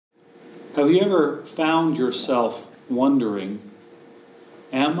Have you ever found yourself wondering,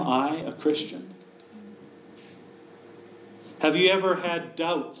 am I a Christian? Have you ever had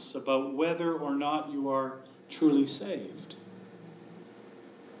doubts about whether or not you are truly saved?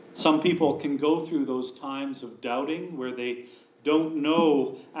 Some people can go through those times of doubting where they don't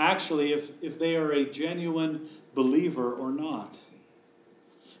know actually if they are a genuine believer or not.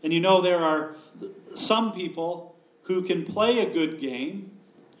 And you know, there are some people who can play a good game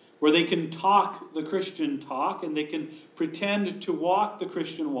where they can talk the Christian talk and they can pretend to walk the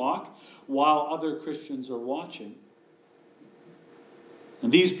Christian walk while other Christians are watching.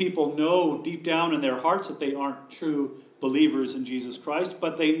 And these people know deep down in their hearts that they aren't true believers in Jesus Christ,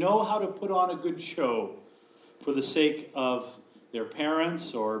 but they know how to put on a good show for the sake of their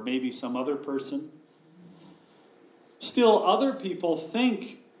parents or maybe some other person. Still, other people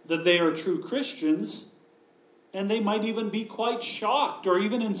think that they are true Christians, and they might even be quite shocked or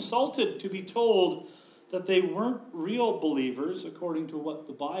even insulted to be told that they weren't real believers according to what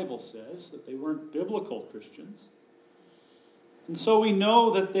the Bible says, that they weren't biblical Christians. And so we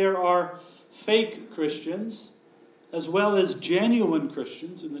know that there are fake Christians as well as genuine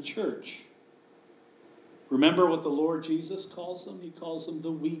Christians in the church. Remember what the Lord Jesus calls them? He calls them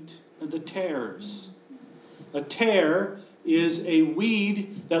the wheat and the tares. A tare is a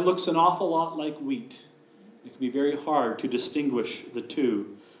weed that looks an awful lot like wheat. It can be very hard to distinguish the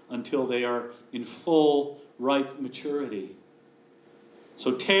two until they are in full, ripe maturity.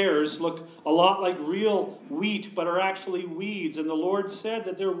 So tares look a lot like real wheat, but are actually weeds. And the Lord said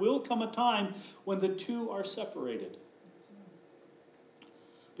that there will come a time when the two are separated.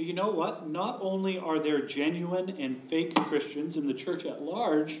 But you know what? Not only are there genuine and fake Christians in the church at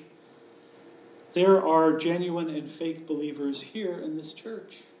large, there are genuine and fake believers here in this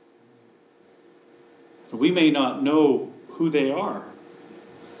church. We may not know who they are.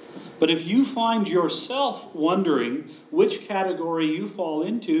 But if you find yourself wondering which category you fall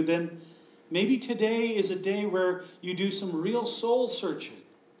into, then maybe today is a day where you do some real soul searching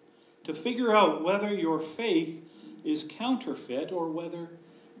to figure out whether your faith is counterfeit or whether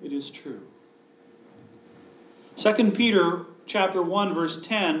it is true. 2 Peter chapter 1, verse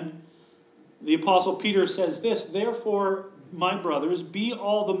 10, the Apostle Peter says this, "Therefore, my brothers, be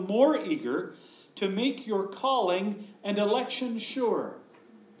all the more eager to make your calling and election sure."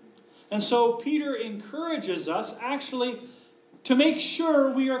 And so Peter encourages us actually to make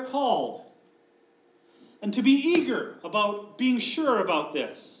sure we are called and to be eager about being sure about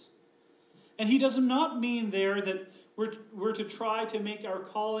this. And he does not mean there that we're to try to make our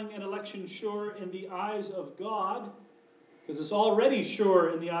calling and election sure in the eyes of God, because it's already sure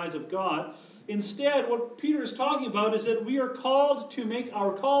in the eyes of God. Instead, what Peter is talking about is that we are called to make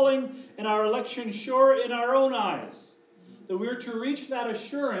our calling and our election sure in our own eyes. That we are to reach that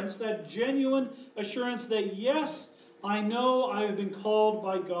assurance, that genuine assurance that, yes, I know I have been called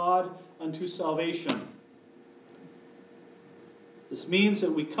by God unto salvation. This means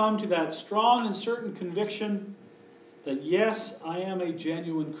that we come to that strong and certain conviction that, yes, I am a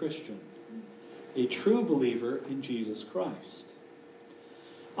genuine Christian, a true believer in Jesus Christ.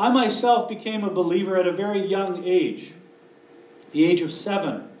 I myself became a believer at a very young age, the age of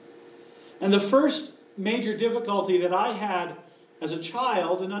 7. And the first major difficulty that I had as a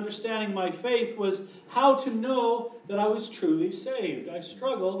child in understanding my faith was how to know that I was truly saved. I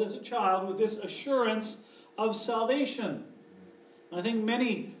struggled as a child with this assurance of salvation. I think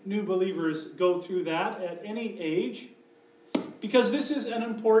many new believers go through that at any age because this is an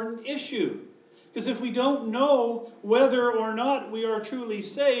important issue. Because if we don't know whether or not we are truly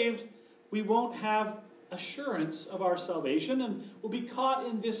saved, we won't have assurance of our salvation and we'll be caught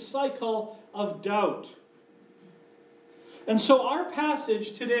in this cycle of doubt. And so our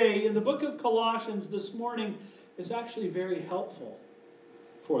passage today in the book of Colossians this morning is actually very helpful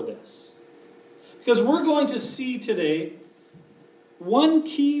for this. Because we're going to see today one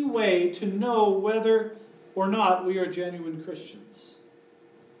key way to know whether or not we are genuine Christians.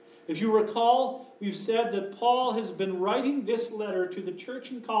 If you recall, we've said that Paul has been writing this letter to the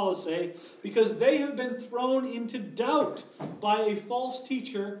church in Colossae because they have been thrown into doubt by a false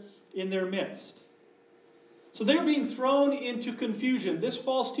teacher in their midst. So they're being thrown into confusion. This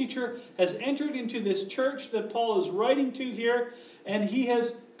false teacher has entered into this church that Paul is writing to here, and he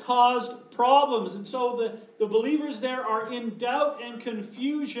has caused problems. And so the believers there are in doubt and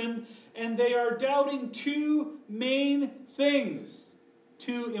confusion, and they are doubting two main things.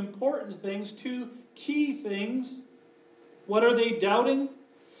 Two important things, two key things. What are they doubting?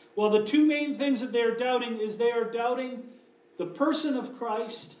 Well, the two main things that they are doubting is they are doubting the person of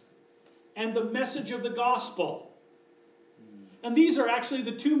Christ and the message of the gospel. And these are actually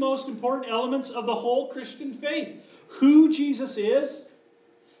the two most important elements of the whole Christian faith. Who Jesus is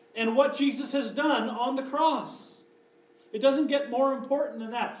and what Jesus has done on the cross. It doesn't get more important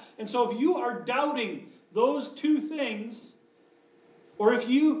than that. And so if you are doubting those two things, or if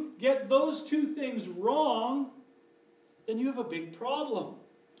you get those two things wrong, then you have a big problem.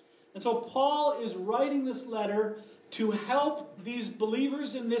 And so Paul is writing this letter to help these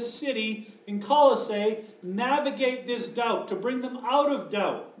believers in this city, in Colossae, navigate this doubt, to bring them out of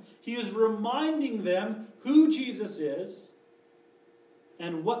doubt. He is reminding them who Jesus is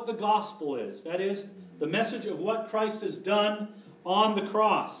and what the gospel is. That is, the message of what Christ has done on the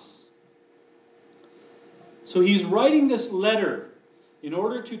cross. So he's writing this letter in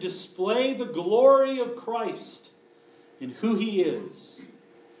order to display the glory of Christ in who he is,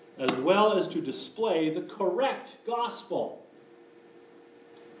 as well as to display the correct gospel.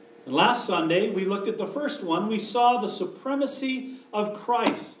 And last Sunday, we looked at the first one. We saw the supremacy of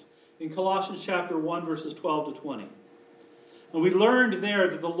Christ in Colossians chapter 1, verses 12 to 20. And we learned there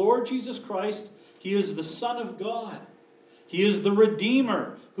that the Lord Jesus Christ, he is the Son of God. He is the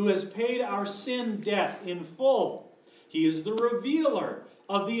Redeemer who has paid our sin debt in full. He is the revealer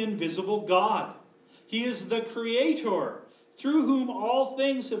of the invisible God. He is the Creator, through whom all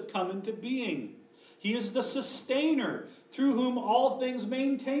things have come into being. He is the Sustainer, through whom all things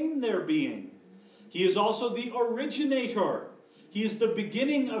maintain their being. He is also the Originator. He is the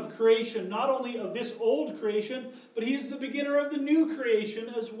beginning of creation, not only of this old creation, but he is the beginner of the new creation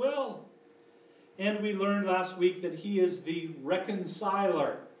as well. And we learned last week that he is the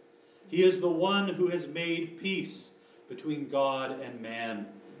reconciler. He is the one who has made peace between God and man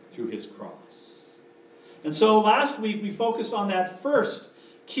through his cross. And so last week we focused on that first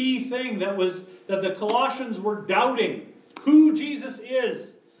key thing that the Colossians were doubting, who Jesus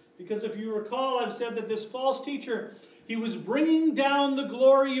is. Because if you recall, I've said that this false teacher, he was bringing down the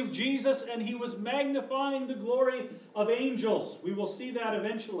glory of Jesus and he was magnifying the glory of angels. We will see that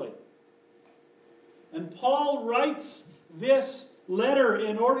eventually. And Paul writes this letter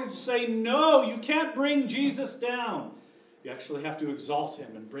in order to say, no, you can't bring Jesus down. You actually have to exalt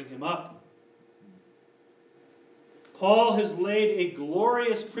him and bring him up. Paul has laid a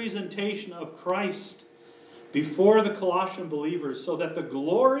glorious presentation of Christ before the Colossian believers so that the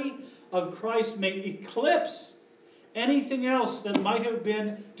glory of Christ may eclipse anything else that might have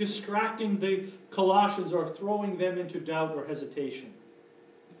been distracting the Colossians or throwing them into doubt or hesitation.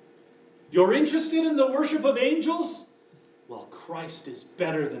 You're interested in the worship of angels? Well, Christ is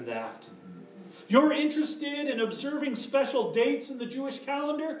better than that. You're interested in observing special dates in the Jewish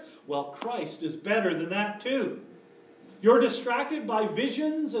calendar? Well, Christ is better than that too. You're distracted by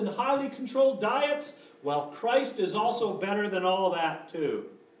visions and highly controlled diets? Well, Christ is also better than all that too.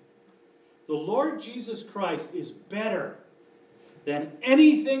 The Lord Jesus Christ is better than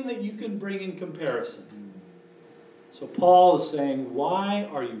anything that you can bring in comparison. So Paul is saying, why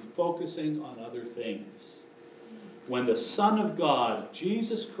are you focusing on other things when the Son of God,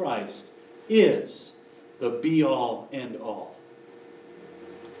 Jesus Christ, is the be-all, end-all?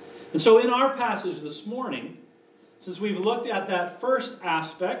 And so in our passage this morning, since we've looked at that first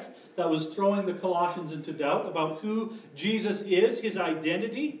aspect that was throwing the Colossians into doubt about who Jesus is, his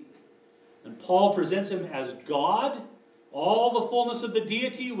identity, and Paul presents him as God, all the fullness of the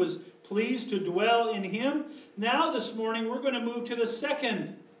deity was pleased to dwell in him. Now this morning we're going to move to the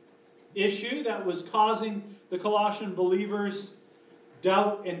second issue that was causing the Colossian believers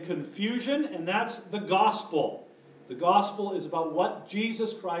doubt and confusion, and that's the gospel. The gospel is about what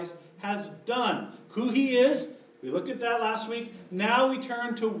Jesus Christ has done, who he is. We looked at that last week. Now we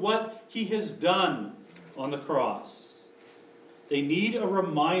turn to what he has done on the cross. They need a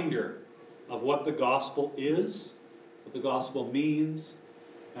reminder of what the gospel is, what the gospel means,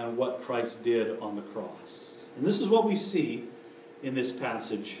 and what Christ did on the cross. And this is what we see in this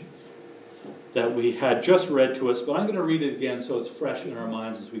passage that we had just read to us, but I'm going to read it again so it's fresh in our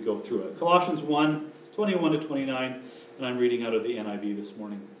minds as we go through it. Colossians 1, 21 to 29, and I'm reading out of the NIV this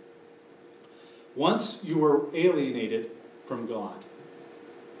morning. Once you were alienated from God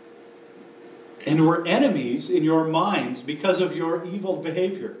and were enemies in your minds because of your evil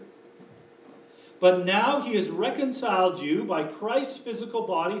behavior. But now he has reconciled you by Christ's physical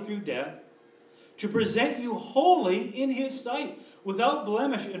body through death to present you holy in his sight, without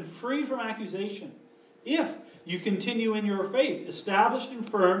blemish and free from accusation, if you continue in your faith, established and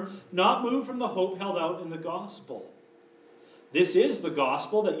firm, not moved from the hope held out in the gospel. This is the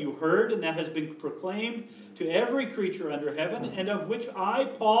gospel that you heard and that has been proclaimed to every creature under heaven, and of which I,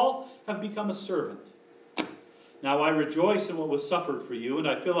 Paul, have become a servant. Now I rejoice in what was suffered for you, and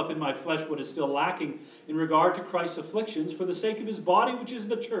I fill up in my flesh what is still lacking in regard to Christ's afflictions for the sake of his body, which is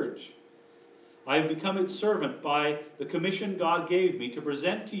the church. I have become its servant by the commission God gave me to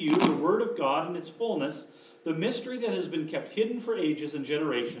present to you the word of God in its fullness, the mystery that has been kept hidden for ages and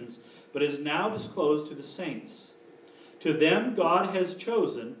generations, but is now disclosed to the saints. To them God has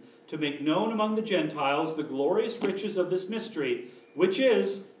chosen to make known among the Gentiles the glorious riches of this mystery, which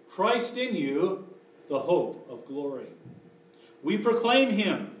is Christ in you, the hope of glory. We proclaim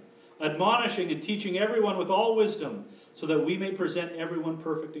him, admonishing and teaching everyone with all wisdom, so that we may present everyone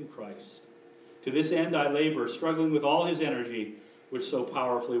perfect in Christ. To this end I labor, struggling with all his energy, which so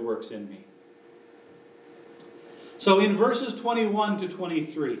powerfully works in me. So in verses 21 to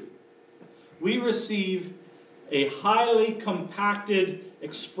 23, we receive a highly compacted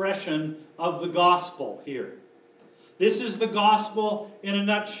expression of the gospel here. This is the gospel in a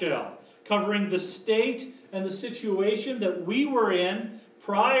nutshell, covering the state and the situation that we were in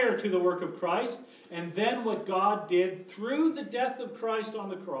prior to the work of Christ, and then what God did through the death of Christ on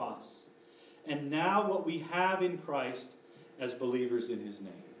the cross, and now what we have in Christ as believers in his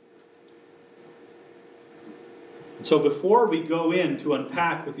name. And so before we go in to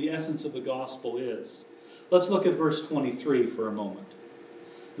unpack what the essence of the gospel is, let's look at verse 23 for a moment.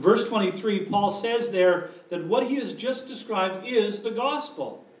 In verse 23, Paul says there that what he has just described is the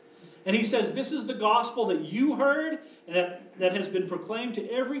gospel. And he says, this is the gospel that you heard and that has been proclaimed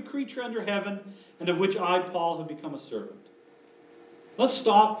to every creature under heaven, and of which I, Paul, have become a servant. Let's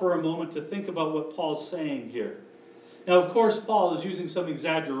stop for a moment to think about what Paul's saying here. Now, of course, Paul is using some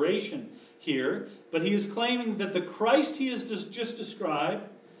exaggeration here, but he is claiming that the Christ he has just described,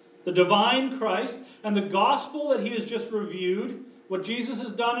 the divine Christ, and the gospel that he has just reviewed, what Jesus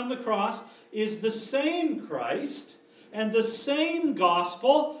has done on the cross, is the same Christ and the same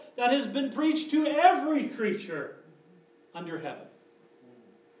gospel that has been preached to every creature under heaven.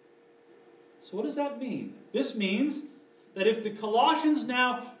 So what does that mean? This means that if the Colossians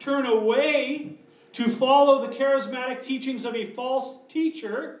now turn away to follow the charismatic teachings of a false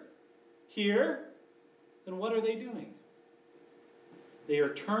teacher here, then what are they doing? They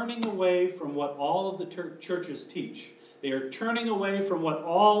are turning away from what all of the churches teach. They are turning away from what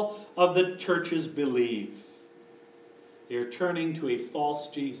all of the churches believe. They are turning to a false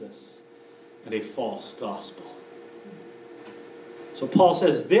Jesus and a false gospel. So Paul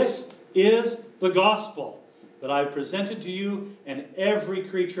says, this is the gospel that I have presented to you, and every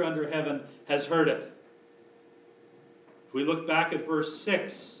creature under heaven has heard it. If we look back at verse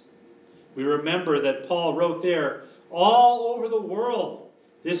 6, we remember that Paul wrote there, all over the world,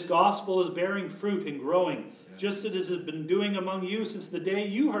 this gospel is bearing fruit and growing, just as it has been doing among you since the day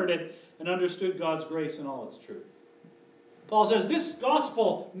you heard it and understood God's grace in all its truth. Paul says this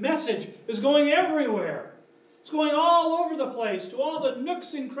gospel message is going everywhere. It's going all over the place, to all the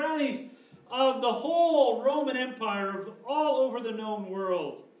nooks and crannies of the whole Roman Empire, of all over the known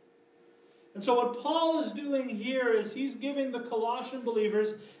world. And so what Paul is doing here is he's giving the Colossian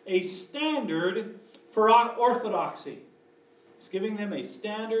believers a standard for orthodoxy. He's giving them a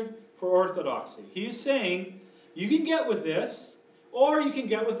standard for orthodoxy. He's saying, you can get with this, or you can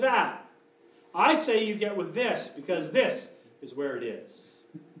get with that. I say you get with this, because this is where it is.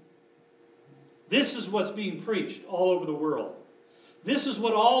 This is what's being preached all over the world. This is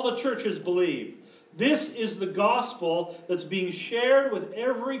what all the churches believe. This is the gospel that's being shared with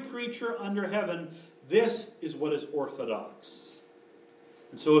every creature under heaven. This is what is orthodox.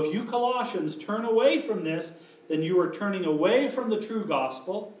 And so if you Colossians turn away from this, then you are turning away from the true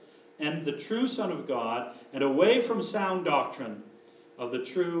gospel and the true Son of God, and away from sound doctrine of the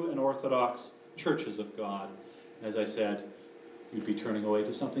true and orthodox churches of God. And as I said, you'd be turning away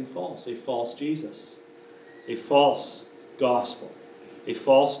to something false, a false Jesus, a false gospel, a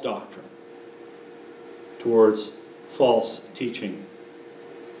false doctrine, towards false teaching.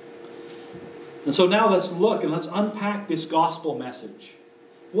 And so now let's look and let's unpack this gospel message.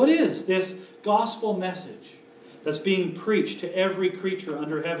 What is this gospel message that's being preached to every creature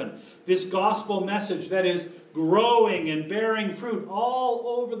under heaven? This gospel message that is growing and bearing fruit all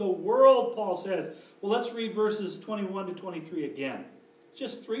over the world, Paul says. Well, let's read verses 21 to 23 again.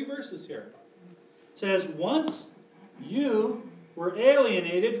 Just 3 verses here. It says, once you were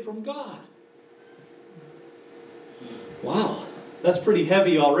alienated from God. Wow, that's pretty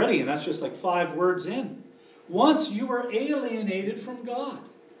heavy already, and that's just like 5 words in. Once you were alienated from God.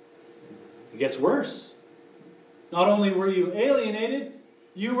 It gets worse. Not only were you alienated,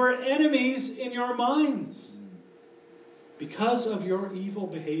 you were enemies in your minds because of your evil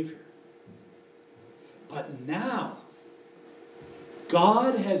behavior. But now,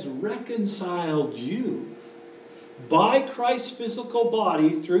 God has reconciled you by Christ's physical body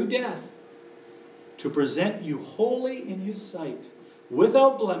through death, to present you holy in his sight,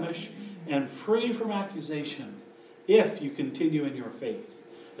 without blemish and free from accusation, if you continue in your faith,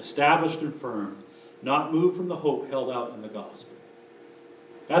 established and firm, not moved from the hope held out in the gospel.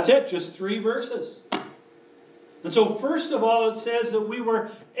 That's it, just 3 verses. And so first of all, it says that we were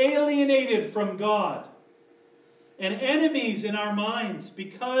alienated from God and enemies in our minds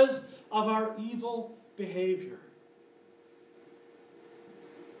because of our evil behavior.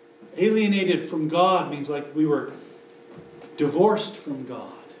 Alienated from God means like we were divorced from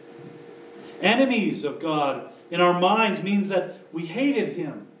God. Enemies of God in our minds means that we hated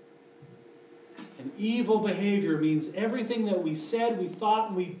him. And evil behavior means everything that we said, we thought,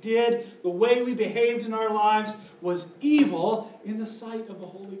 and we did, the way we behaved in our lives was evil in the sight of a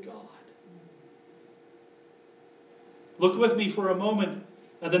holy God. Look with me for a moment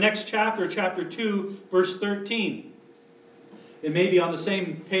at the next chapter, chapter 2, verse 13. It may be on the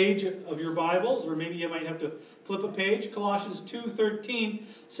same page of your Bibles, or maybe you might have to flip a page. Colossians 2:13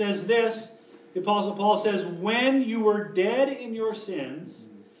 says this. The Apostle Paul says, "When you were dead in your sins,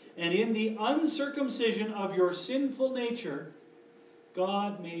 and in the uncircumcision of your sinful nature,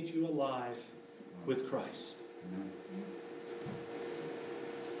 God made you alive with Christ."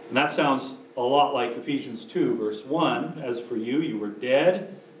 And that sounds a lot like Ephesians 2, verse 1. "As for you, you were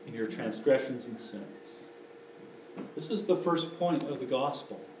dead in your transgressions and sins." This is the first point of the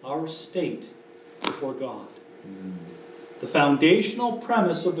gospel, our state before God. The foundational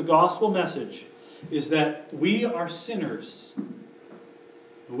premise of the gospel message is that we are sinners.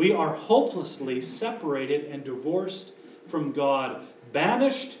 We are hopelessly separated and divorced from God,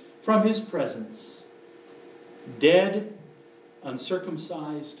 banished from his presence, dead,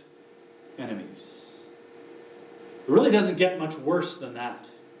 uncircumcised enemies. It really doesn't get much worse than that.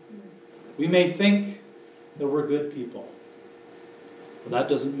 We may think that we're good people, but that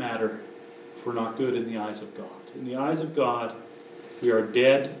doesn't matter if we're not good in the eyes of God. In the eyes of God, we are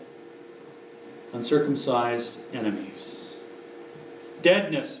dead, uncircumcised enemies.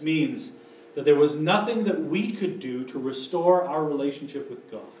 Deadness means that there was nothing that we could do to restore our relationship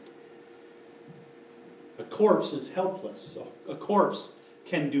with God. A corpse is helpless. A corpse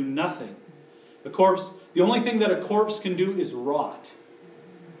can do nothing. The only thing that a corpse can do is rot.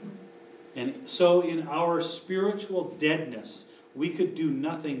 And so in our spiritual deadness, we could do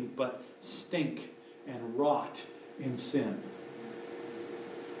nothing but stink and rot in sin.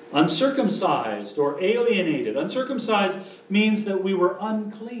 Uncircumcised or alienated. Uncircumcised means that we were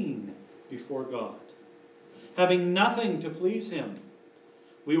unclean before God, having nothing to please him.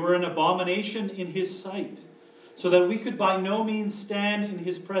 We were an abomination in his sight, so that we could by no means stand in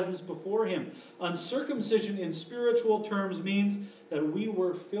his presence before him. Uncircumcision in spiritual terms means that we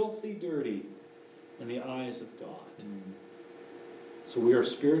were filthy dirty in the eyes of God. So we are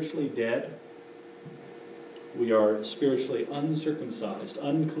spiritually dead. We are spiritually uncircumcised,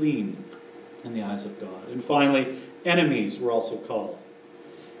 unclean in the eyes of God. And finally, enemies were also called.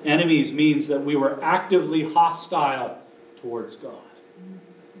 Enemies means that we were actively hostile towards God.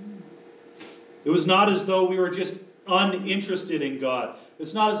 It was not as though we were just uninterested in God.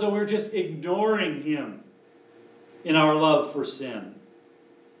 It's not as though we were just ignoring him in our love for sin.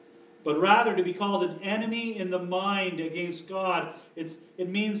 But rather, to be called an enemy in the mind against God, it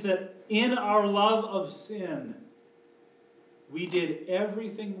means that in our love of sin, we did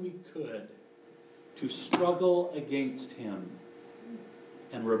everything we could to struggle against him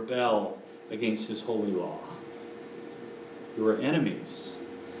and rebel against his holy law. We were enemies.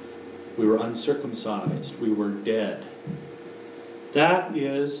 We were uncircumcised. We were dead. That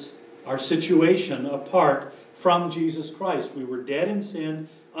is our situation apart from Jesus Christ. We were dead in sin,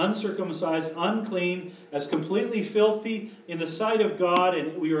 uncircumcised, unclean, as completely filthy in the sight of God,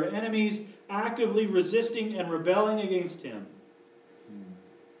 and we were enemies, actively resisting and rebelling against him.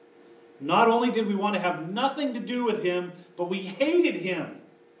 Not only did we want to have nothing to do with him, but we hated him.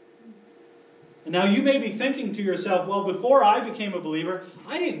 And now you may be thinking to yourself, well, before I became a believer,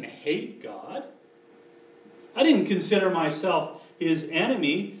 I didn't hate God. I didn't consider myself his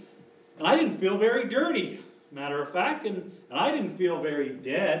enemy, and I didn't feel very dirty, matter of fact, and I didn't feel very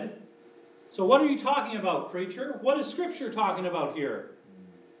dead. So what are you talking about, preacher? What is Scripture talking about here?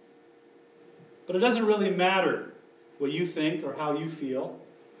 But it doesn't really matter what you think or how you feel,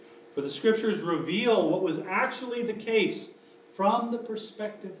 for the Scriptures reveal what was actually the case from the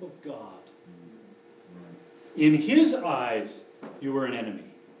perspective of God. In his eyes, you were an enemy.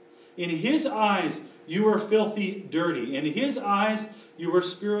 In his eyes, you were filthy dirty. In his eyes, you were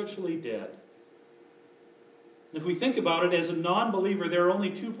spiritually dead. And if we think about it, as a non-believer, there are only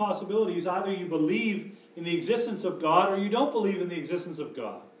two possibilities. Either you believe in the existence of God or you don't believe in the existence of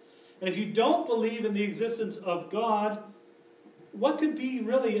God. And if you don't believe in the existence of God, what could be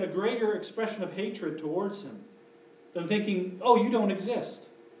really a greater expression of hatred towards him than thinking, oh, you don't exist?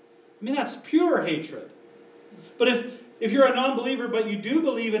 I mean, that's pure hatred. But if you're a non-believer but you do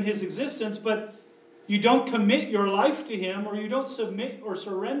believe in his existence, but you don't commit your life to him, or you don't submit or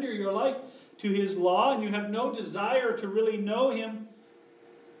surrender your life to his law, and you have no desire to really know him,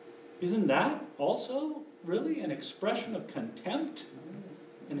 isn't that also really an expression of contempt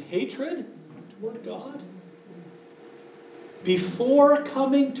and hatred toward God? Before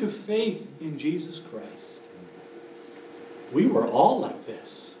coming to faith in Jesus Christ, we were all like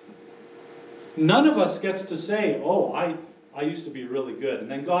this. None of us gets to say, oh, I used to be really good,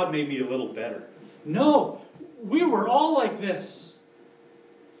 and then God made me a little better. No, we were all like this.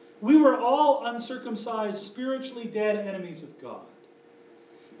 We were all uncircumcised, spiritually dead enemies of God.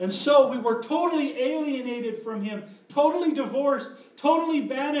 And so we were totally alienated from him, totally divorced, totally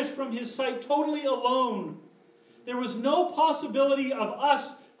banished from his sight, totally alone. There was no possibility of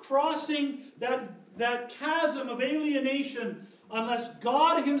us crossing that chasm of alienation unless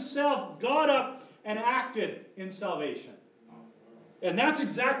God himself got up and acted in salvation. And that's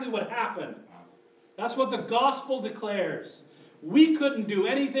exactly what happened. That's what the gospel declares. We couldn't do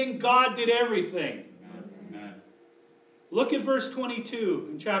anything. God did everything. Amen. Look at verse 22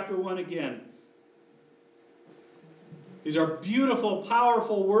 in chapter 1 again. These are beautiful,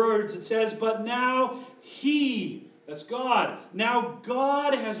 powerful words. It says, but now he, that's God, now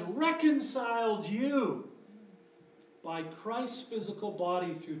God has reconciled you by Christ's physical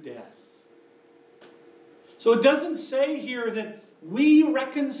body through death. So it doesn't say here that we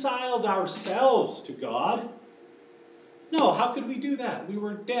reconciled ourselves to God. No, how could we do that? We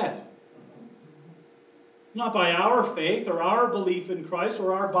were dead. Not by our faith or our belief in Christ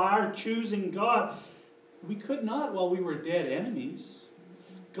or by our choosing God. We could not while we were dead enemies.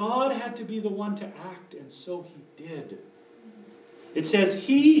 God had to be the one to act, and so he did. It says,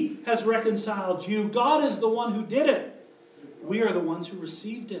 he has reconciled you. God is the one who did it. We are the ones who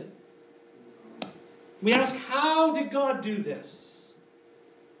received it. We ask, how did God do this?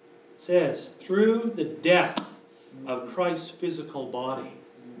 It says, through the death of Christ's physical body.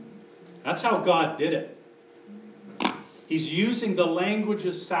 That's how God did it. He's using the language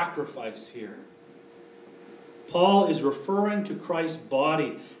of sacrifice here. Paul is referring to Christ's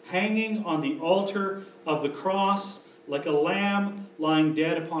body hanging on the altar of the cross like a lamb lying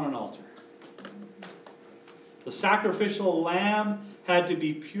dead upon an altar. The sacrificial lamb had to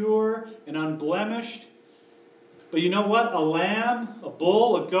be pure and unblemished. But you know what? A lamb, a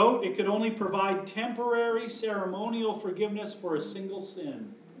bull, a goat, it could only provide temporary ceremonial forgiveness for a single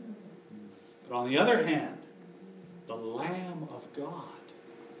sin. But on the other hand, the Lamb of God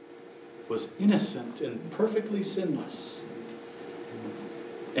was innocent and perfectly sinless.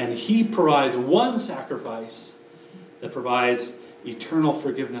 And he provides one sacrifice that provides eternal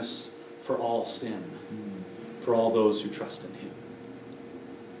forgiveness for all sin, for all those who trust in him.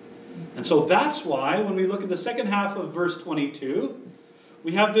 And so that's why when we look at the second half of verse 22,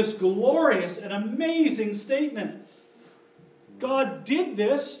 we have this glorious and amazing statement. God did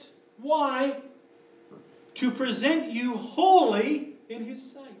this. Why? To present you holy in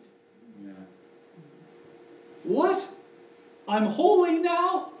his sight. Yeah. What? I'm holy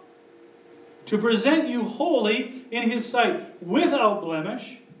now? To present you holy in his sight, without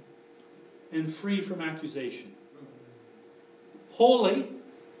blemish and free from accusation. Holy,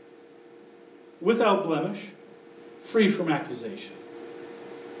 without blemish, free from accusation.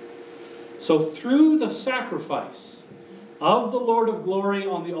 So through the sacrifice of the Lord of glory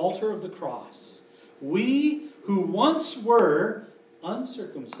on the altar of the cross, we who once were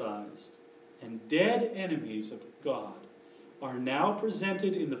uncircumcised and dead enemies of God are now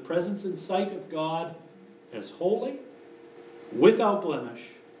presented in the presence and sight of God as holy, without blemish,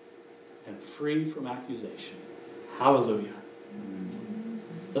 and free from accusation. Hallelujah.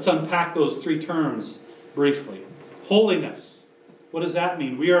 Let's unpack those three terms briefly. Holiness. What does that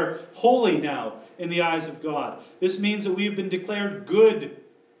mean? We are holy now in the eyes of God. This means that we have been declared good.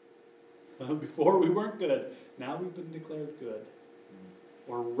 Before we weren't good. Now we've been declared good.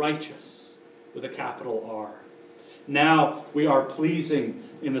 Or righteous with a capital R. Now we are pleasing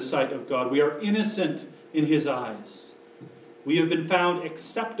in the sight of God. We are innocent in his eyes. We have been found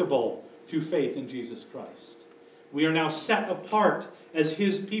acceptable through faith in Jesus Christ. We are now set apart as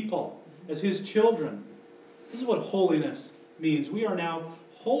his people, as his children. This is what holiness means. We are now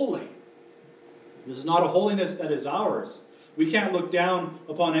holy. This is not a holiness that is ours. We can't look down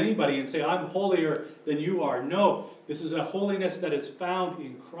upon anybody and say, I'm holier than you are. No, this is a holiness that is found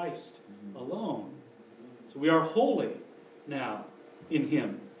in Christ alone. So we are holy now in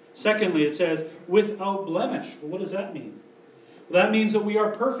Him. Secondly, it says, without blemish. Well, what does that mean? Well, that means that we are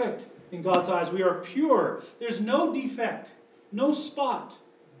perfect in God's eyes. We are pure. There's no defect, no spot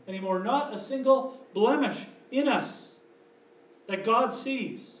anymore, not a single blemish in us that God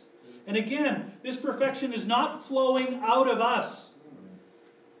sees. And again, this perfection is not flowing out of us.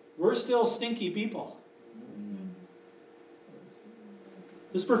 We're still stinky people.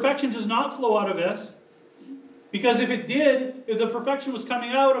 This perfection does not flow out of us, because if it did, if the perfection was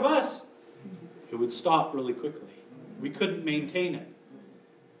coming out of us, it would stop really quickly. We couldn't maintain it.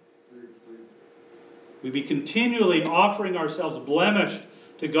 We'd be continually offering ourselves blemished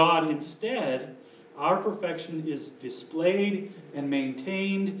to God. Instead, our perfection is displayed and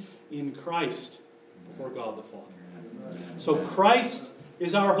maintained in Christ before God the Father. So Christ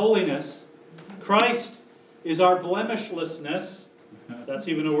is our holiness. Christ is our blemishlessness. If that's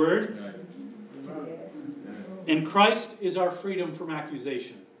even a word. And Christ is our freedom from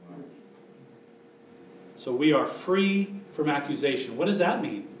accusation. So we are free from accusation. What does that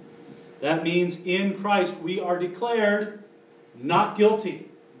mean? That means in Christ we are declared not guilty.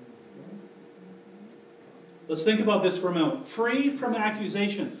 Let's think about this for a moment. Free from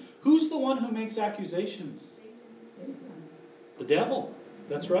accusation. Who's the one who makes accusations? The devil.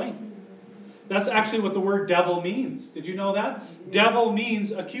 That's right. That's actually what the word devil means. Did you know that? Devil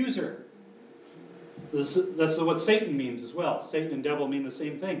means accuser. That's what Satan means as well. Satan and devil mean the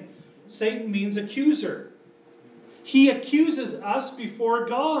same thing. Satan means accuser. He accuses us before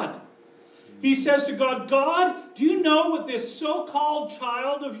God. He says to God, God, do you know what this so-called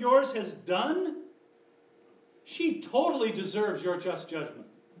child of yours has done? She totally deserves your just judgment.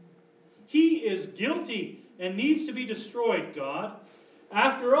 He is guilty and needs to be destroyed, God.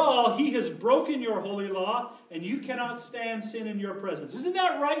 After all, he has broken your holy law, and you cannot stand sin in your presence. Isn't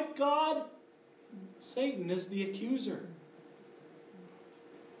that right, God? Satan is the accuser.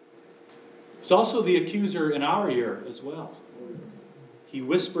 He's also the accuser in our ear as well. He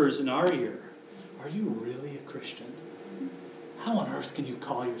whispers in our ear, are you really a Christian? How on earth can you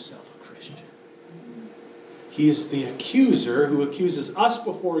call yourself a Christian? He is the accuser who accuses us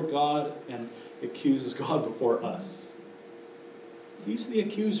before God and accuses God before us. He's the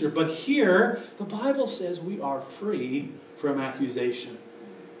accuser. But here, the Bible says we are free from accusation.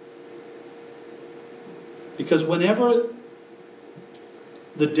 Because whenever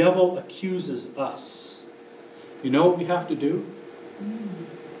the devil accuses us, you know what we have to do?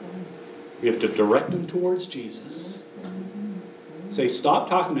 We have to direct him towards Jesus. Say, stop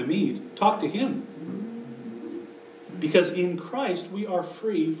talking to me, talk to him. Because in Christ we are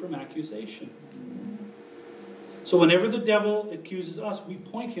free from accusation. So whenever the devil accuses us, we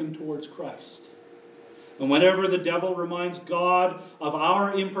point him towards Christ. And whenever the devil reminds God of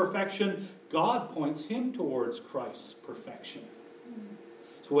our imperfection, God points him towards Christ's perfection.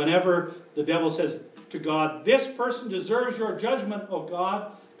 So whenever the devil says to God, this person deserves your judgment, oh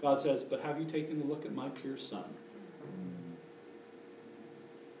God, God says, but have you taken a look at my pure Son?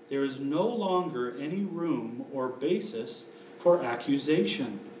 There is no longer any room or basis for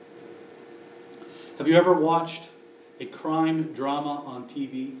accusation. Have you ever watched a crime drama on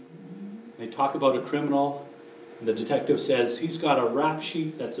TV? They talk about a criminal, and the detective says, he's got a rap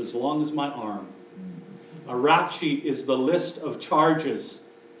sheet that's as long as my arm. A rap sheet is the list of charges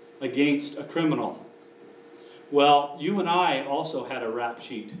against a criminal. Well, you and I also had a rap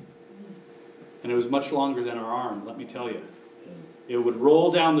sheet, and it was much longer than our arm, let me tell you. It would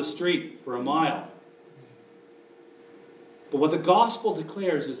roll down the street for a mile. But what the gospel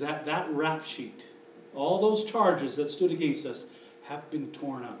declares is that that rap sheet, all those charges that stood against us, have been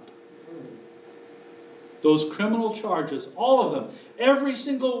torn up. Those criminal charges, all of them, every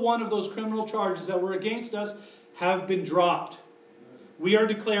single one of those criminal charges that were against us have been dropped. We are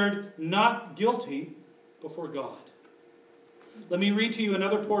declared not guilty before God. Let me read to you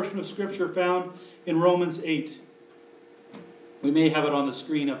another portion of Scripture found in Romans 8. We may have it on the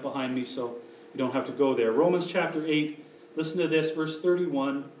screen up behind me, so you don't have to go there. Romans chapter 8, listen to this, verse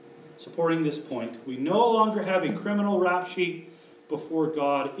 31, supporting this point. We no longer have a criminal rap sheet before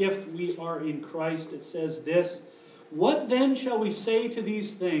God. If we are in Christ, it says this, what then shall we say to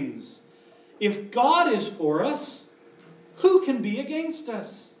these things? If God is for us, who can be against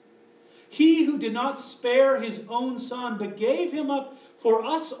us? He who did not spare his own Son, but gave him up for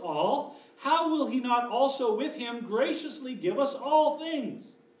us all, how will he not also with him graciously give us all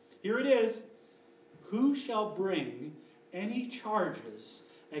things? Here it is. Who shall bring any charges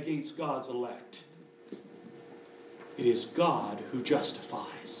against God's elect? It is God who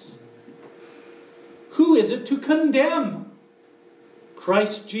justifies. Who is it to condemn?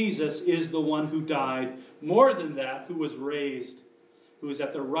 Christ Jesus is the one who died. More than that, who was raised, who is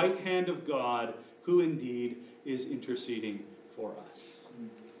at the right hand of God, who indeed is interceding for us.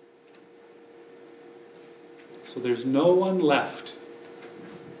 So there's no one left.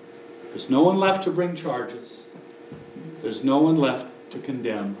 There's no one left to bring charges. There's no one left to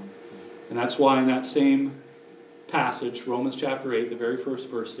condemn. And that's why in that same passage, Romans chapter 8, the very first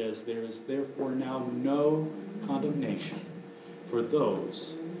verse says, there is therefore now no condemnation for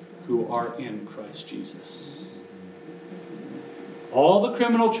those who are in Christ Jesus. All the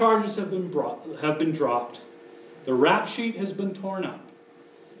criminal charges have been dropped. The rap sheet has been torn up.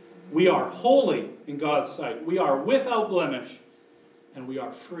 We are holy in God's sight. We are without blemish, and we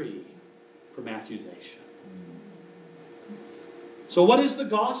are free from accusation. So what is the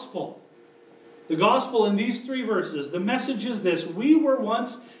gospel? The gospel in these 3 verses, the message is this: we were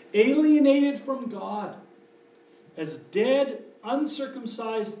once alienated from God, as dead,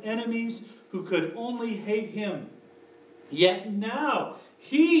 uncircumcised enemies who could only hate Him. Yet now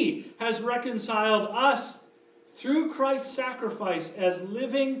He has reconciled us through Christ's sacrifice as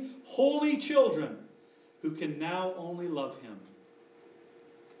living, holy children who can now only love Him.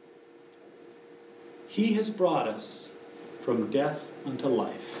 He has brought us from death unto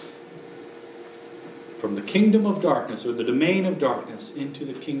life, from the kingdom of darkness, or the domain of darkness, into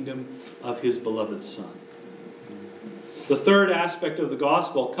the kingdom of His beloved Son. The third aspect of the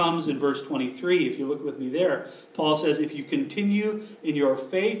gospel comes in verse 23. If you look with me there, Paul says, if you continue in your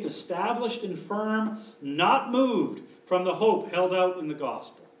faith, established and firm, not moved from the hope held out in the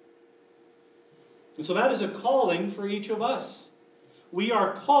gospel. And so that is a calling for each of us. We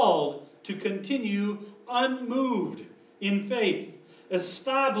are called to continue unmoved in faith,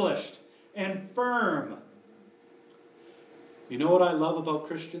 established and firm. You know what I love about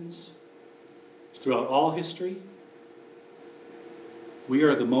Christians throughout all history? We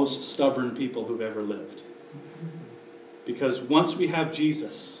are the most stubborn people who've ever lived. Because once we have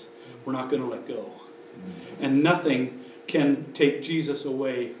Jesus, we're not going to let go. And nothing can take Jesus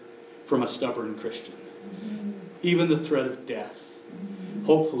away from a stubborn Christian. Even the threat of death.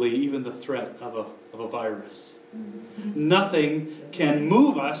 Hopefully, even the threat of a virus. Nothing can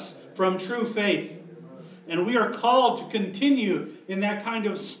move us from true faith. And we are called to continue in that kind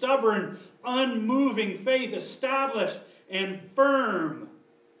of stubborn, unmoving faith, established and firm.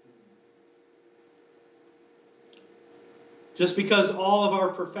 Just because all of our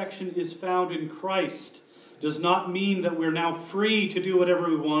perfection is found in Christ does not mean that we're now free to do whatever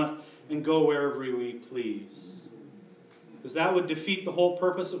we want and go wherever we please. Because that would defeat the whole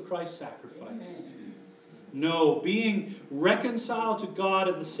purpose of Christ's sacrifice. No, being reconciled to God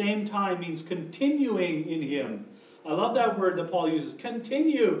at the same time means continuing in Him. I love that word that Paul uses.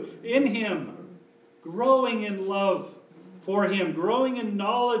 Continue in Him. Growing in love for Him. Growing in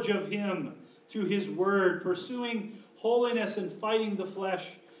knowledge of Him through His Word. Pursuing holiness and fighting the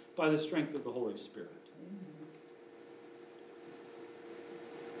flesh by the strength of the Holy Spirit.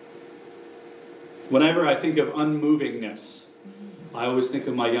 Whenever I think of unmovingness, I always think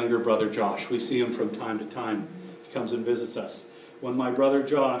of my younger brother Josh. We see him from time to time. He comes and visits us. When my brother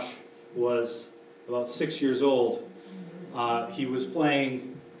Josh was about 6 years old, he was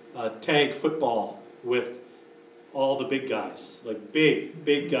playing tag football with all the big guys, like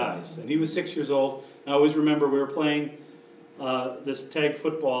big guys. And he was 6 years old. And I always remember we were playing this tag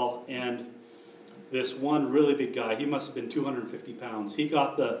football, and this one really big guy, he must have been 250 pounds. He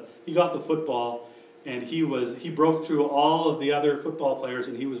got the football, and he broke through all of the other football players,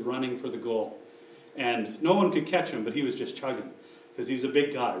 and he was running for the goal. And no one could catch him, but he was just chugging, because he was a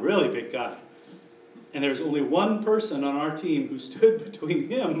big guy, really big guy. And there's only one person on our team who stood between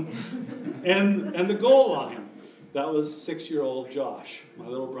him and the goal line. That was 6-year-old Josh, my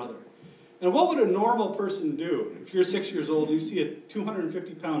little brother. And what would a normal person do? If you're 6 years old and you see a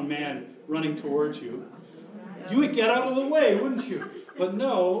 250-pound man running towards you, you would get out of the way, wouldn't you? But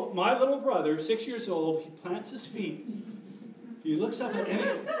no, my little brother, 6 years old, he plants his feet. He looks up at me,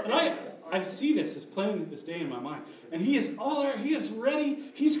 and I see this as playing this day in my mind. And he is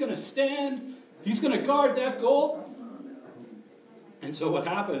ready. He's going to stand. He's going to guard that goal. And so what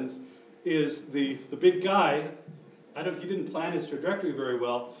happens is the big guy, he didn't plan his trajectory very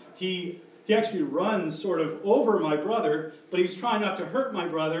well. He actually runs sort of over my brother, but he's trying not to hurt my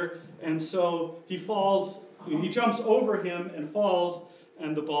brother, and so he falls. He jumps over him and falls,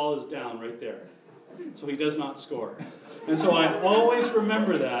 and the ball is down right there. So he does not score. And so I always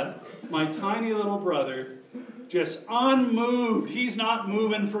remember that. My tiny little brother, just unmoved. He's not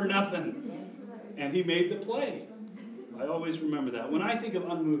moving for nothing. And he made the play. I always remember that. When I think of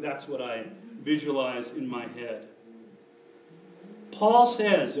unmoved, that's what I visualize in my head. Paul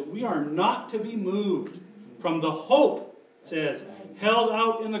says that we are not to be moved from the hope, it says, held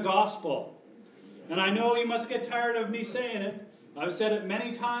out in the gospel. And I know you must get tired of me saying it. I've said it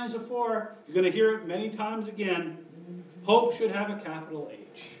many times before. You're going to hear it many times again. Hope should have a capital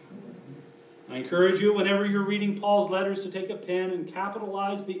H. I encourage you, whenever you're reading Paul's letters, to take a pen and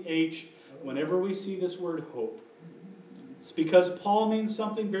capitalize the H whenever we see this word hope. It's because Paul means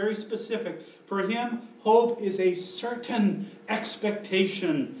something very specific. For him, hope is a certain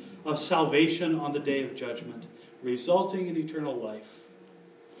expectation of salvation on the day of judgment, resulting in eternal life.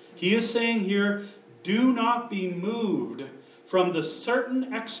 He is saying here, do not be moved from the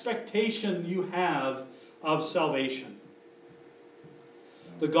certain expectation you have of salvation.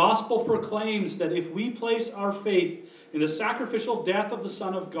 The gospel proclaims that if we place our faith in the sacrificial death of the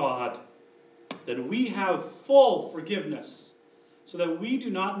Son of God, then we have full forgiveness, so that we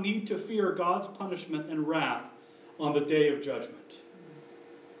do not need to fear God's punishment and wrath on the day of judgment.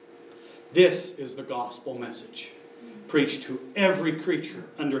 This is the gospel message, preached to every creature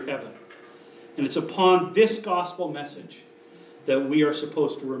under heaven. And it's upon this gospel message that we are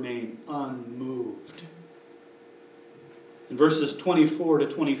supposed to remain unmoved. In verses 24 to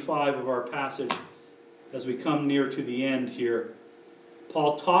 25 of our passage, as we come near to the end here,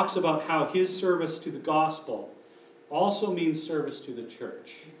 Paul talks about how his service to the gospel also means service to the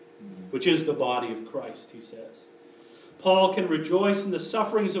church, which is the body of Christ, he says. Paul can rejoice in the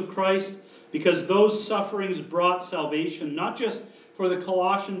sufferings of Christ because those sufferings brought salvation, not just for the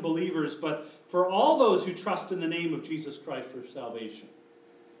Colossian believers, but for all those who trust in the name of Jesus Christ for salvation.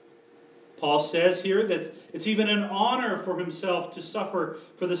 Paul says here that it's even an honor for himself to suffer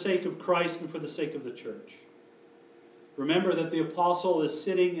for the sake of Christ and for the sake of the church. Remember that the apostle is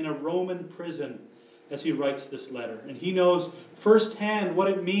sitting in a Roman prison as he writes this letter, and he knows firsthand what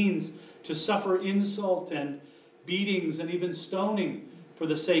it means to suffer insult and beatings and even stoning for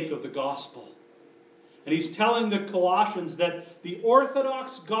the sake of the gospel. And he's telling the Colossians that the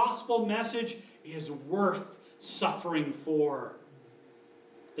orthodox gospel message is worth suffering for.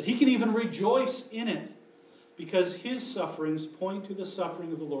 That he can even rejoice in it because his sufferings point to the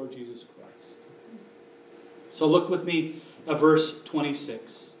suffering of the Lord Jesus Christ. So look with me at verse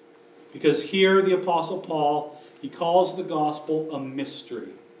 26. Because here the Apostle Paul, he calls the gospel a mystery.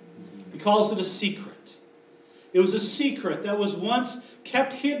 He calls it a secret. It was a secret that was once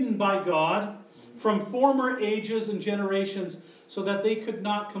kept hidden by God from former ages and generations so that they could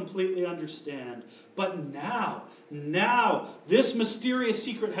not completely understand. But now, this mysterious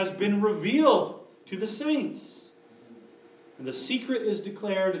secret has been revealed to the saints. And the secret is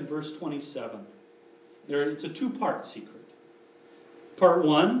declared in verse 27. It's a two-part secret. Part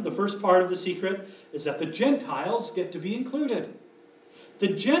one, the first part of the secret, is that the Gentiles get to be included. The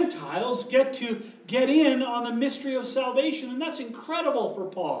Gentiles get to get in on the mystery of salvation, and that's incredible for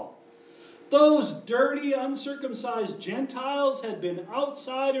Paul. Those dirty, uncircumcised Gentiles had been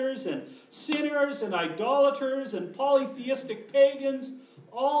outsiders and sinners and idolaters and polytheistic pagans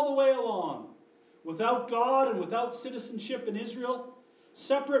all the way along, without God and without citizenship in Israel,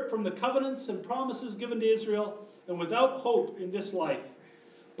 separate from the covenants and promises given to Israel, and without hope in this life.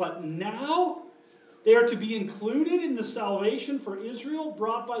 But now they are to be included in the salvation for Israel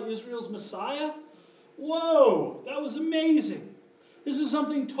brought by Israel's Messiah. Whoa, that was amazing. This is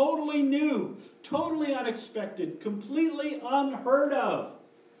something totally new, totally unexpected, completely unheard of.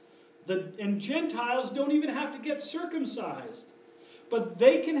 And Gentiles don't even have to get circumcised. But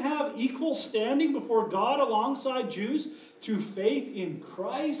they can have equal standing before God alongside Jews through faith in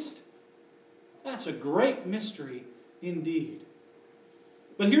Christ. That's a great mystery indeed.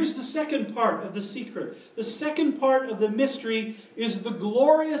 But here's the second part of the secret. The second part of the mystery is the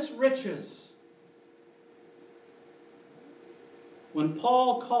glorious riches. When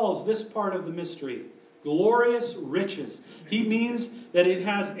Paul calls this part of the mystery glorious riches, he means that it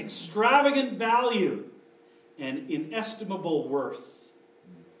has extravagant value and inestimable worth.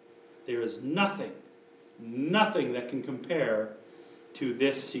 There is nothing that can compare to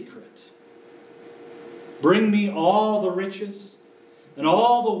this secret. Bring me all the riches and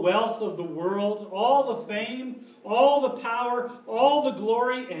all the wealth of the world, all the fame, all the power, all the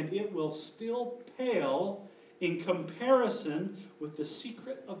glory, and it will still pale in comparison with the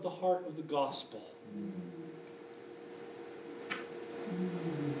secret of the heart of the gospel,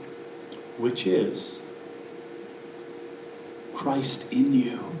 which is Christ in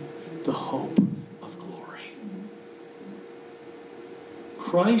you, the hope of glory.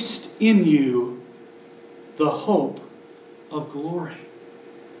 Christ in you, the hope of glory.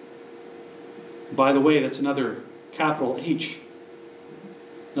 By the way, that's another capital H.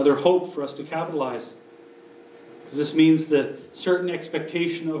 Another hope for us to capitalize. Because this means the certain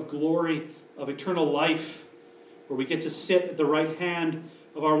expectation of glory, of eternal life, where we get to sit at the right hand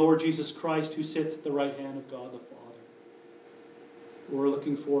of our Lord Jesus Christ, who sits at the right hand of God the Father. We're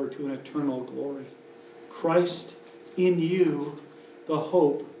looking forward to an eternal glory. Christ in you, the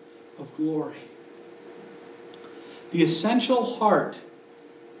hope of glory. The essential heart,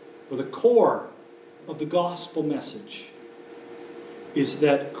 or the core of the gospel message, is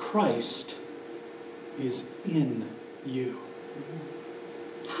that Christ is in you.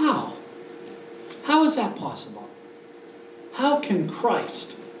 How? How is that possible? How can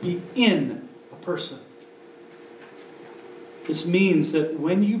Christ be in a person? This means that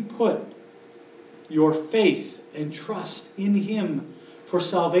when you put your faith and trust in Him for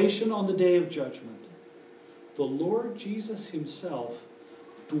salvation on the day of judgment, the Lord Jesus Himself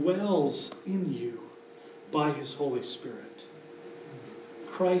dwells in you by His Holy Spirit.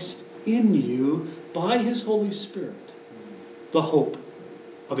 Christ in you by His Holy Spirit, the hope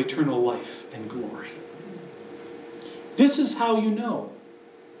of eternal life and glory. This is how you know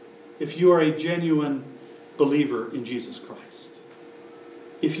if you are a genuine believer in Jesus Christ.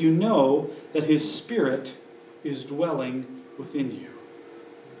 If you know that His Spirit is dwelling within you.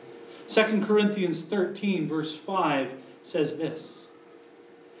 2 Corinthians 13 verse 5 says this: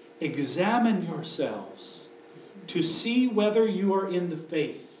 "Examine yourselves to see whether you are in the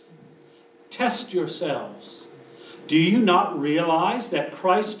faith. Test yourselves. Do you not realize that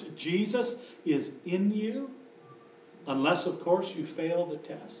Christ Jesus is in you? Unless, of course, you fail the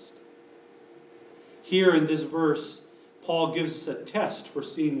test." Here in this verse, Paul gives us a test for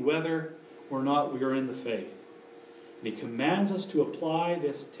seeing whether or not we are in the faith. And he commands us to apply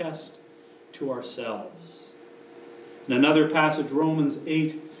this test to ourselves. In another passage, Romans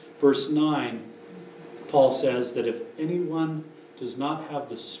 8, verse 9, Paul says that if anyone does not have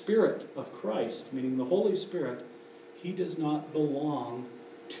the Spirit of Christ, meaning the Holy Spirit, he does not belong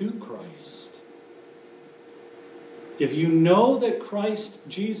to Christ. If you know that Christ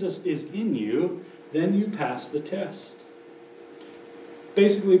Jesus is in you, then you pass the test.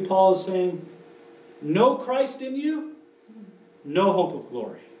 Basically, Paul is saying, no Christ in you, no hope of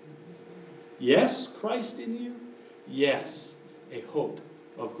glory. Yes, Christ in you, yes, a hope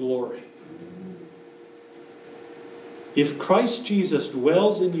of glory. If Christ Jesus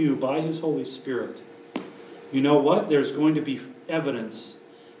dwells in you by His Holy Spirit, you know what? There's going to be evidence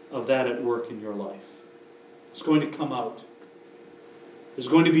of that at work in your life. It's going to come out. There's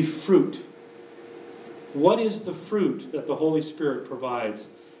going to be fruit. What is the fruit that the Holy Spirit provides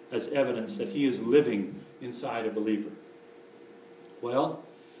as evidence that He is living inside a believer? Well,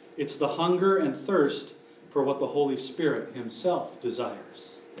 it's the hunger and thirst for what the Holy Spirit Himself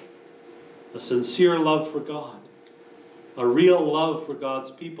desires. A sincere love for God. A real love for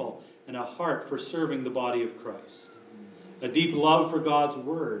God's people. And a heart for serving the body of Christ. A deep love for God's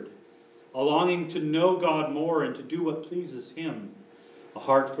Word. A longing to know God more and to do what pleases Him. A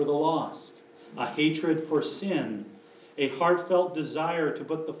heart for the lost. A hatred for sin. A heartfelt desire to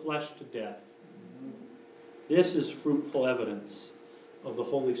put the flesh to death. This is fruitful evidence of the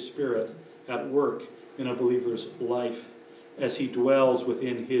Holy Spirit at work in a believer's life as he dwells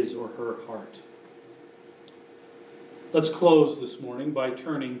within his or her heart. Let's close this morning by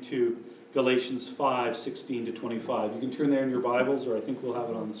turning to Galatians 5:16-25. You can turn there in your Bibles, or I think we'll have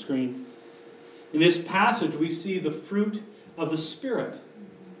it on the screen. In this passage, we see the fruit of the Spirit.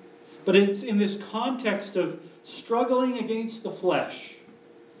 But it's in this context of struggling against the flesh.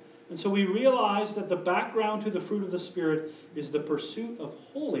 And so we realize that the background to the fruit of the Spirit is the pursuit of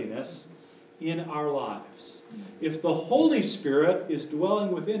holiness in our lives. If the Holy Spirit is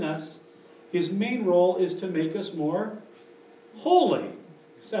dwelling within us, His main role is to make us more holy,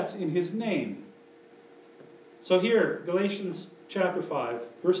 because that's in His name. So here, Galatians chapter 5,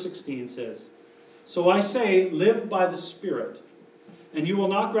 verse 16 says, "So I say, live by the Spirit, and you will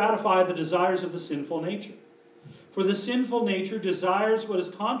not gratify the desires of the sinful nature. For the sinful nature desires what is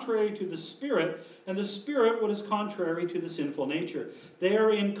contrary to the Spirit, and the Spirit what is contrary to the sinful nature. They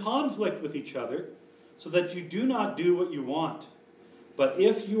are in conflict with each other, so that you do not do what you want. But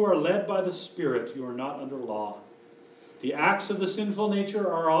if you are led by the Spirit, you are not under law. The acts of the sinful nature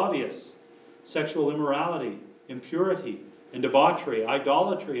are obvious: sexual immorality, impurity, and debauchery,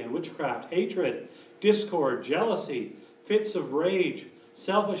 idolatry and witchcraft, hatred, discord, jealousy, fits of rage,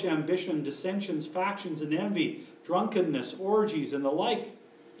 selfish ambition, dissensions, factions, and envy, drunkenness, orgies, and the like.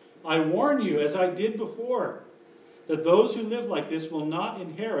 I warn you, as I did before, that those who live like this will not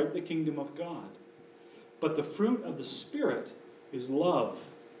inherit the kingdom of God. But the fruit of the Spirit is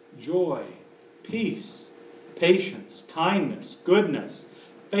love, joy, peace, patience, kindness, goodness,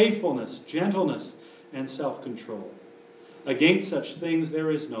 faithfulness, gentleness, and self-control. Against such things there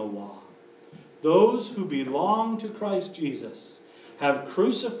is no law. Those who belong to Christ Jesus have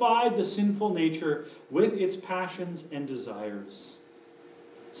crucified the sinful nature with its passions and desires.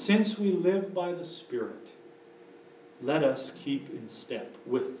 Since we live by the Spirit, let us keep in step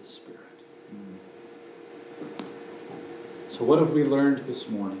with the Spirit. So what have we learned this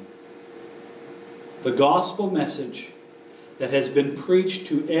morning? The gospel message that has been preached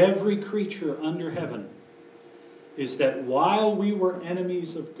to every creature under heaven is that while we were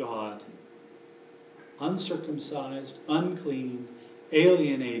enemies of God, uncircumcised, unclean,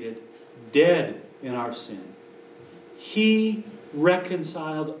 alienated, dead in our sin, He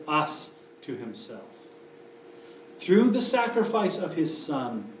reconciled us to Himself through the sacrifice of His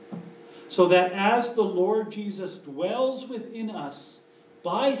Son, so that as the Lord Jesus dwells within us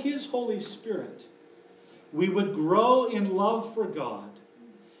by His Holy Spirit, we would grow in love for God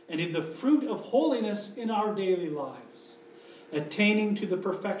and in the fruit of holiness in our daily lives, attaining to the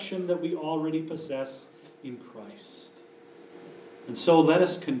perfection that we already possess in Christ. And so let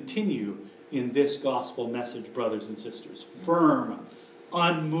us continue in this gospel message, brothers and sisters, firm,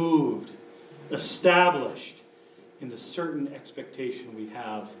 unmoved, established in the certain expectation we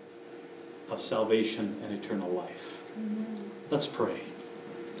have of salvation and eternal life. Amen. Let's pray.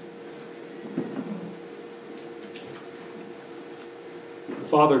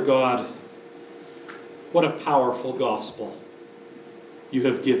 Father God, what a powerful gospel you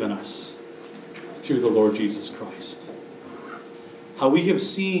have given us through the Lord Jesus Christ. How we have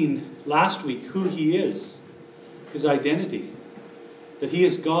seen last week who He is, His identity, that He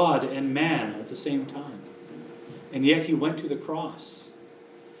is God and man at the same time. And yet He went to the cross.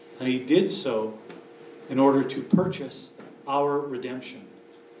 And He did so in order to purchase our redemption,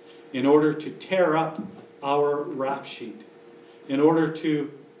 in order to tear up our rap sheet, in order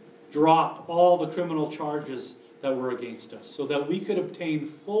to drop all the criminal charges that were against us, so that we could obtain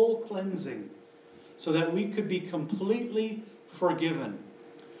full cleansing, so that we could be completely forgiven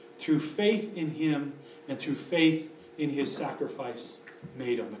through faith in Him and through faith in His sacrifice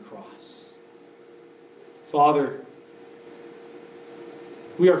made on the cross. Father,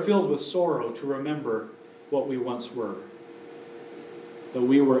 we are filled with sorrow to remember what we once were. That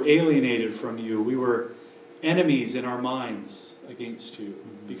we were alienated from You. We were enemies in our minds against You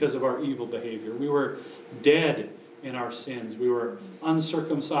because of our evil behavior. We were dead in our sins. We were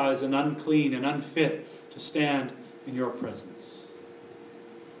uncircumcised and unclean and unfit to stand in Your presence.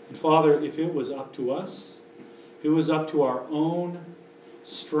 And Father, if it was up to us, if it was up to our own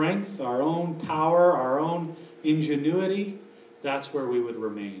strength, our own power, our own ingenuity, that's where we would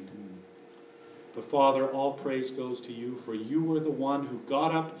remain. But Father, all praise goes to You, for You were the one who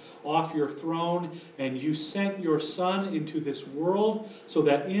got up off Your throne and You sent Your Son into this world so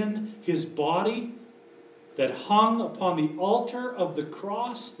that in His body that hung upon the altar of the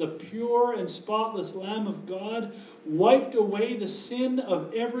cross, the pure and spotless Lamb of God wiped away the sin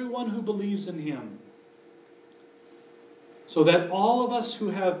of everyone who believes in Him. So that all of us who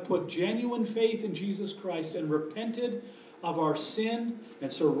have put genuine faith in Jesus Christ and repented of our sin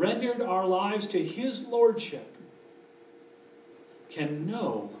and surrendered our lives to His Lordship can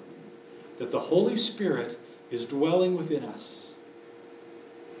know that the Holy Spirit is dwelling within us,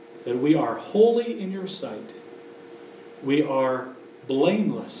 that we are holy in Your sight, we are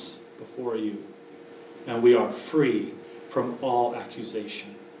blameless before You, and we are free from all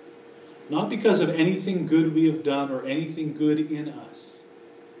accusation. Not because of anything good we have done or anything good in us,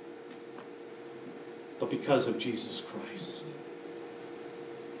 but because of Jesus Christ.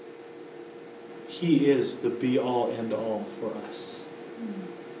 He is the be-all, end-all for us.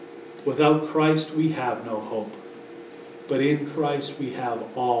 Without Christ, we have no hope. But in Christ, we have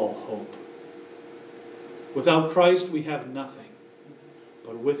all hope. Without Christ, we have nothing.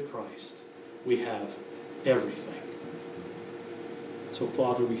 But with Christ, we have everything. So,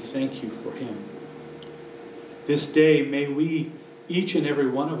 Father, we thank You for Him. This day, may we, each and every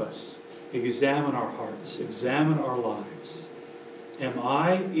one of us, examine our hearts, examine our lives. Am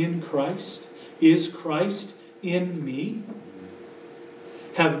I in Christ? Is Christ in me?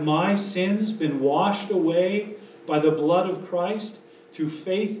 Have my sins been washed away by the blood of Christ through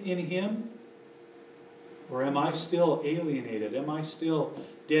faith in Him? Or am I still alienated? Am I still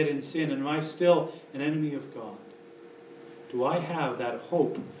dead in sin? Am I still an enemy of God? Do I have that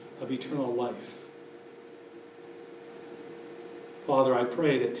hope of eternal life? Father, I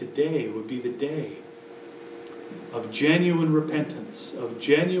pray that today would be the day of genuine repentance, of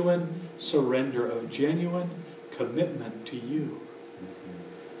genuine surrender, of genuine commitment to You,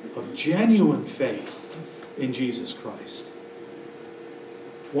 of genuine faith in Jesus Christ.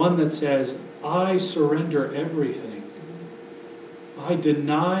 One that says, I surrender everything. I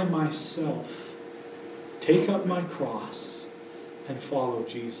deny myself, take up my cross, and follow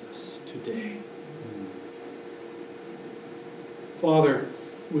Jesus today. Father,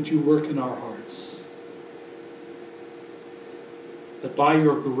 would you work in our hearts, that by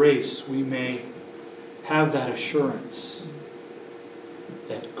your grace we may have that assurance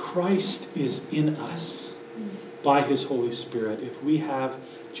that Christ is in us by his Holy Spirit if we have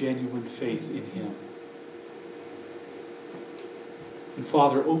genuine faith in him. And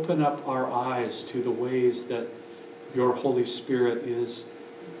Father, open up our eyes to the ways that your Holy Spirit is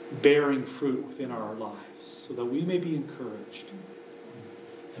bearing fruit within our lives so that we may be encouraged.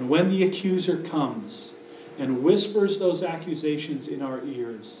 And when the accuser comes and whispers those accusations in our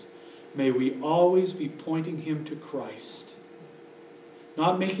ears, may we always be pointing him to Christ.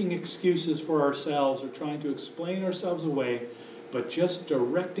 Not making excuses for ourselves or trying to explain ourselves away, but just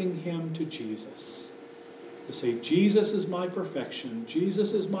directing him to Jesus. To say, Jesus is my perfection.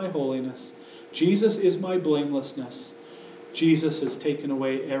 Jesus is my holiness. Jesus is my blamelessness. Jesus has taken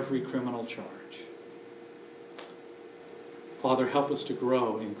away every criminal charge. Father, help us to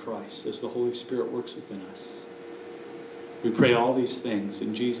grow in Christ as the Holy Spirit works within us. We pray all these things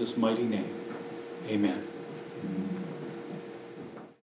in Jesus' mighty name. Amen.